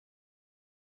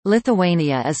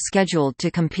Lithuania is scheduled to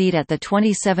compete at the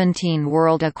 2017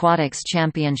 World Aquatics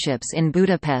Championships in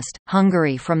Budapest,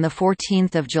 Hungary from 14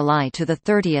 July to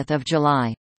 30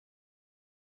 July.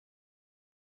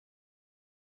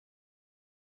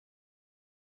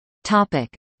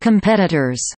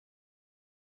 Competitors.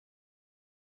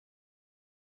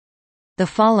 The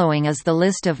following is the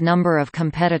list of number of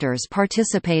competitors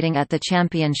participating at the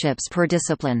championships per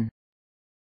discipline.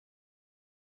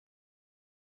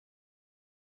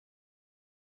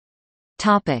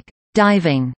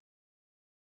 Diving.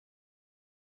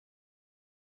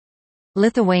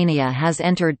 Lithuania has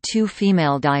entered 2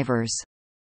 female divers.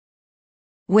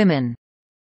 Women.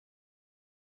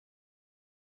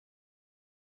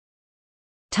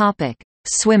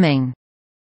 Swimming.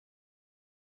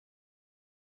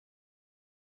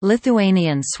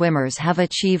 Lithuanian swimmers have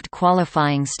achieved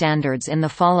qualifying standards in the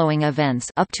following events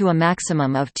up to a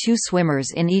maximum of 2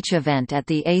 swimmers in each event at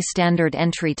the A standard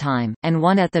entry time, and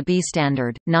 1 at the B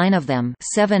standard. 9 of them,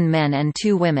 7 men and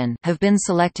 2 women, have been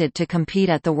selected to compete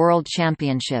at the World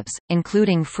Championships,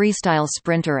 including freestyle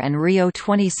sprinter and Rio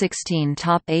 2016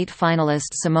 top 8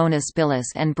 finalist Simonas Bilis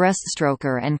and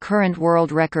breaststroker and current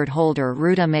world record holder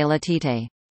Ruta Meilutytė.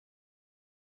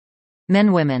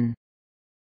 Men. Women.